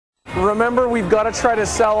Remember, we've got to try to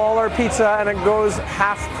sell all our pizza and it goes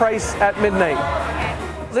half price at midnight.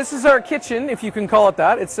 This is our kitchen, if you can call it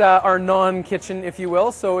that. It's our non-kitchen, if you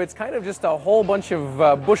will. So it's kind of just a whole bunch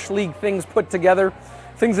of Bush League things put together,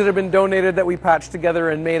 things that have been donated that we patched together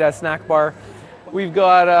and made a snack bar. We've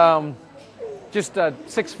got just a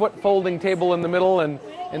 6-foot folding table in the middle and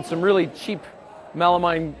some really cheap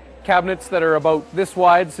melamine cabinets that are about this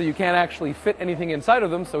wide, so you can't actually fit anything inside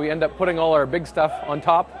of them, so we end up putting all our big stuff on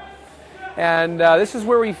top. And this is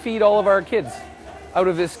where we feed all of our kids, out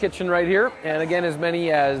of this kitchen right here. And again, as many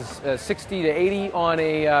as 60 to 80 on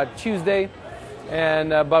a Tuesday,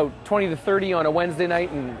 and about 20 to 30 on a Wednesday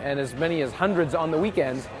night, and as many as hundreds on the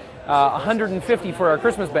weekends. 150 for our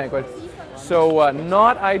Christmas banquet. So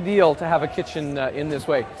not ideal to have a kitchen in this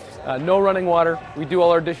way. No running water. We do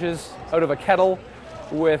all our dishes out of a kettle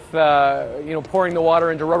with pouring the water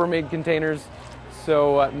into Rubbermaid containers.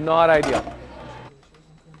 So not ideal.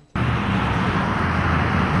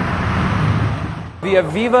 The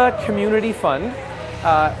Aviva Community Fund,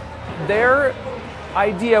 their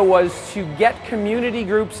idea was to get community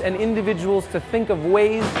groups and individuals to think of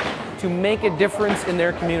ways to make a difference in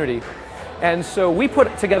their community. And so we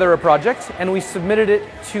put together a project and we submitted it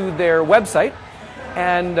to their website,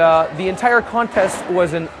 and the entire contest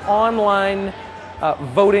was an online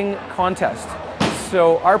voting contest.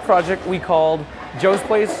 So our project we called Joe's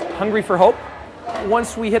Place Hungry for Hope.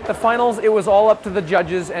 Once we hit the finals, it was all up to the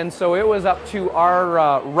judges, and so it was up to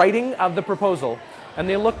our writing of the proposal. And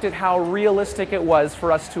they looked at how realistic it was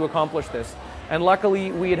for us to accomplish this. And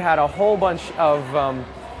luckily, we had had a whole bunch of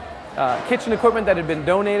kitchen equipment that had been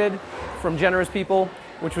donated from generous people,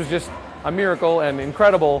 which was just a miracle and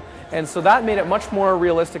incredible. And so that made it much more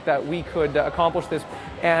realistic that we could accomplish this.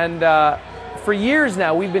 And for years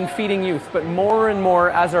now, we've been feeding youth, but more and more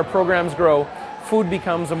as our programs grow, food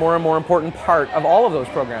becomes a more and more important part of all of those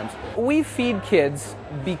programs. We feed kids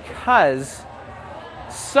because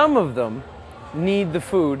some of them need the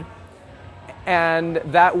food, and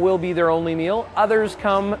that will be their only meal. Others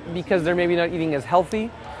come because they're maybe not eating as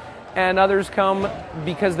healthy, and others come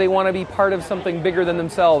because they want to be part of something bigger than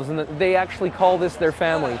themselves, and that they actually call this their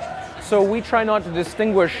family. So we try not to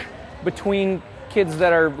distinguish between kids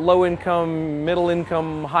that are low income, middle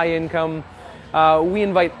income, high income. We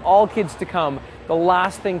invite all kids to come. The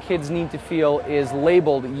last thing kids need to feel is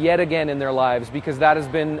labeled yet again in their lives, because that has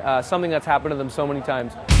been something that's happened to them so many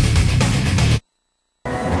times.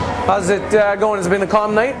 How's it going? Has it been a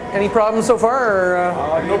calm night? Any problems so far?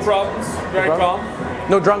 Or, no problems. Very calm.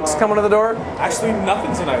 No drunks coming to the door? Actually,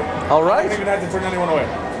 nothing tonight. All right. I haven't even had to turn anyone away.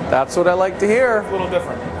 That's what I like to hear. A little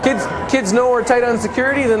different. Kids know we're tight on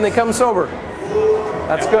security, then they come sober.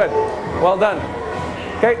 That's good. Well done.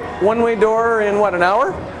 Okay, one-way door in what, an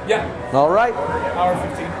hour? Yeah. All right. Hour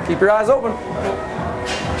 15. Keep your eyes open.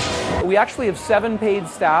 We actually have 7 paid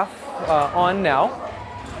staff on now,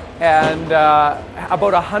 and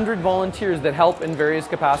about 100 volunteers that help in various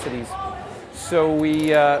capacities. So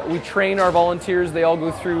we train our volunteers. They all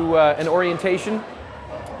go through an orientation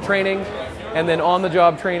training and then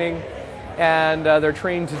on-the-job training, and they're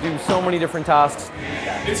trained to do so many different tasks.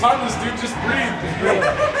 It's harmless, dude. Just breathe.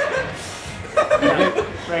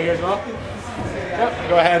 Right here as well? Yep.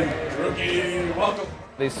 Go ahead. Rookie, welcome.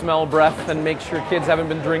 They smell breath and make sure kids haven't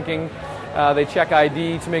been drinking. They check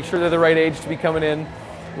ID to make sure they're the right age to be coming in.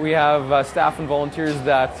 We have staff and volunteers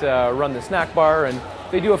that run the snack bar, and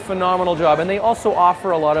they do a phenomenal job. And they also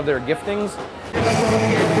offer a lot of their giftings.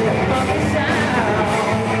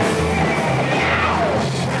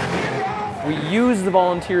 We use the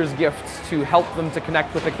volunteers' gifts to help them to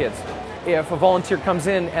connect with the kids. If a volunteer comes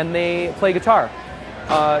in and they play guitar,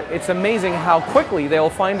 it's amazing how quickly they'll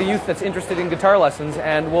find a youth that's interested in guitar lessons,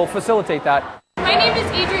 and we'll facilitate that. My name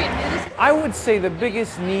is Adrian. I would say the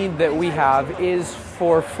biggest need that we have is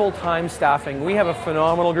for full-time staffing. We have a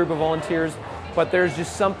phenomenal group of volunteers, but there's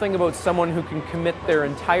just something about someone who can commit their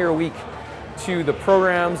entire week to the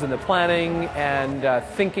programs and the planning and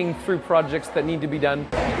thinking through projects that need to be done.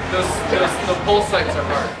 Just the pull sites are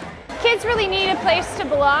hard. Kids really need a place to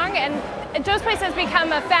belong, and Joe's Place has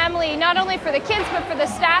become a family, not only for the kids, but for the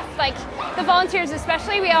staff, like the volunteers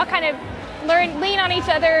especially. We all kind of lean on each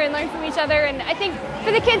other and learn from each other, and I think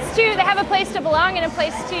for the kids too, they have a place to belong and a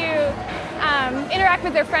place to interact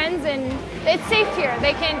with their friends, and it's safe here.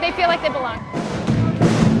 They feel like they belong.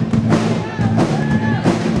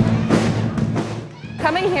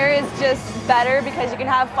 Coming here is just better because you can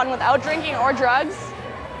have fun without drinking or drugs.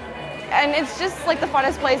 And it's just like the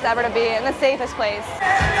funnest place ever to be and the safest place.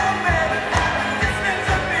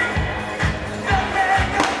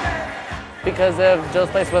 Because if Joe's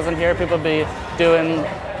Place wasn't here, people would be doing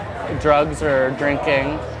drugs or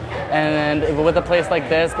drinking. And with a place like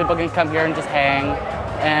this, people can come here and just hang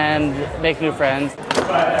and make new friends.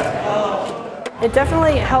 It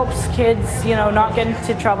definitely helps kids, you know, not get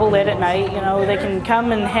into trouble late at night. You know, they can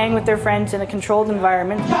come and hang with their friends in a controlled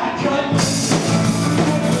environment.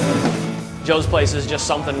 Joe's Place is just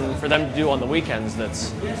something for them to do on the weekends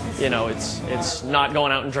that's, you know, it's not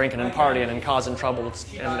going out and drinking and partying and causing trouble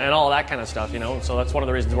and all that kind of stuff, you know. So that's one of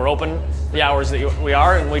the reasons we're open the hours that we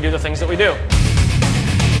are, and we do the things that we do.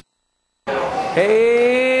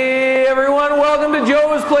 Hey everyone, welcome to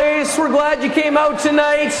Joe's Place. We're glad you came out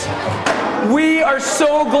tonight. We are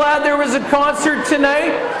so glad there was a concert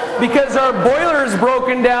tonight because our boiler is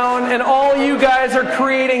broken down and all you guys are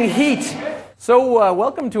creating heat. So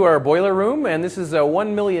welcome to our boiler room, and this is a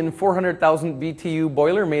 1,400,000 BTU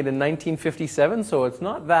boiler made in 1957, so it's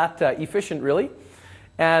not that efficient really.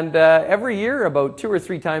 And every year, about 2 or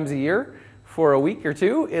 3 times a year, for a week or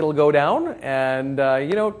two, it'll go down, and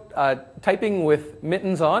you know, typing with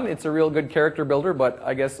mittens on, it's a real good character builder, but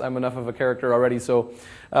I guess I'm enough of a character already, so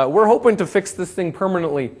we're hoping to fix this thing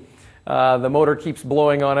permanently. The motor keeps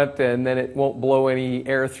blowing on it, and then it won't blow any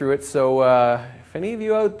air through it, so if any of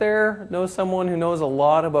you out there know someone who knows a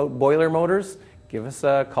lot about boiler motors, give us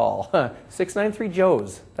a call.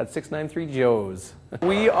 693-JOES. That's 693-JOES.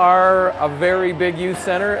 We are a very big youth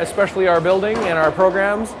center, especially our building and our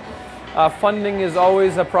programs. Funding is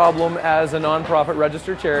always a problem as a nonprofit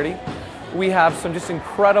registered charity. We have some just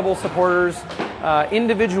incredible supporters,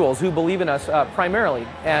 individuals who believe in us primarily.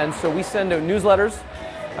 And so we send out newsletters,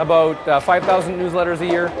 about 5,000 newsletters a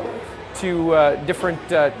year, to different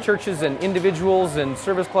churches and individuals and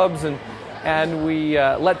service clubs, and we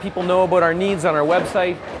let people know about our needs on our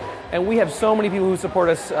website. And we have so many people who support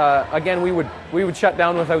us. Again, we would shut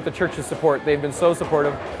down without the church's support. They've been so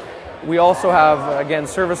supportive. We also have, again,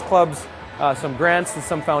 service clubs, some grants and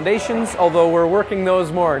some foundations, although we're working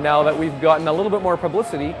those more now that we've gotten a little bit more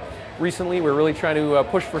publicity recently. We're really trying to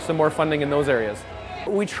push for some more funding in those areas.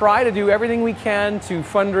 We try to do everything we can to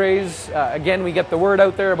fundraise. Again, we get the word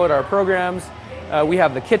out there about our programs. We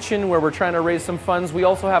have the kitchen where we're trying to raise some funds. We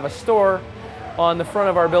also have a store on the front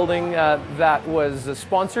of our building that was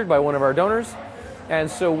sponsored by one of our donors. And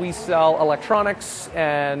so we sell electronics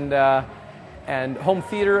and home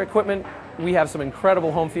theater equipment. We have some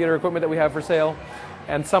incredible home theater equipment that we have for sale.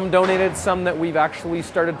 And some donated, some that we've actually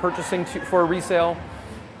started purchasing for resale.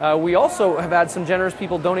 We also have had some generous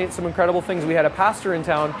people donate some incredible things. We had a pastor in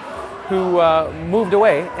town who moved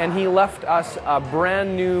away, and he left us a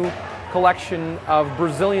brand new collection of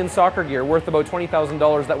Brazilian soccer gear worth about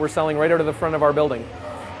 $20,000 that we're selling right out of the front of our building.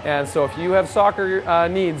 And so if you have soccer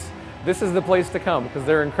needs, this is the place to come because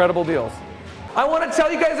they're incredible deals. I want to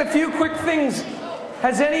tell you guys a few quick things.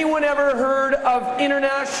 Has anyone ever heard of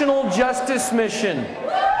International Justice Mission?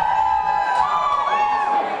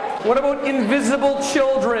 What about Invisible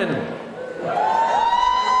Children?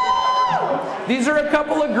 These are a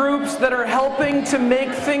couple of groups that are helping to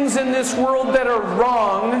make things in this world that are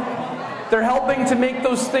wrong. They're helping to make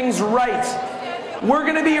those things right. We're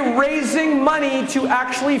going to be raising money to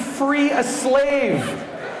actually free a slave.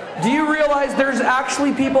 Do you realize there's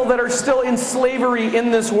actually people that are still in slavery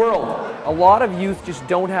in this world? A lot of youth just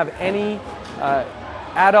don't have any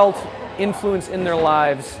adult influence in their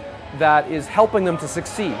lives that is helping them to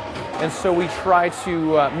succeed. And so we try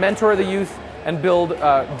to mentor the youth and build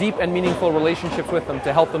deep and meaningful relationships with them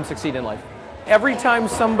to help them succeed in life. Every time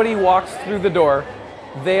somebody walks through the door,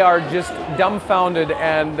 they are just dumbfounded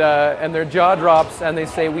and their jaw drops and they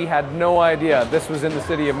say, "We had no idea this was in the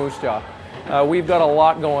city of Moose Jaw." We've got a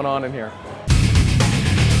lot going on in here.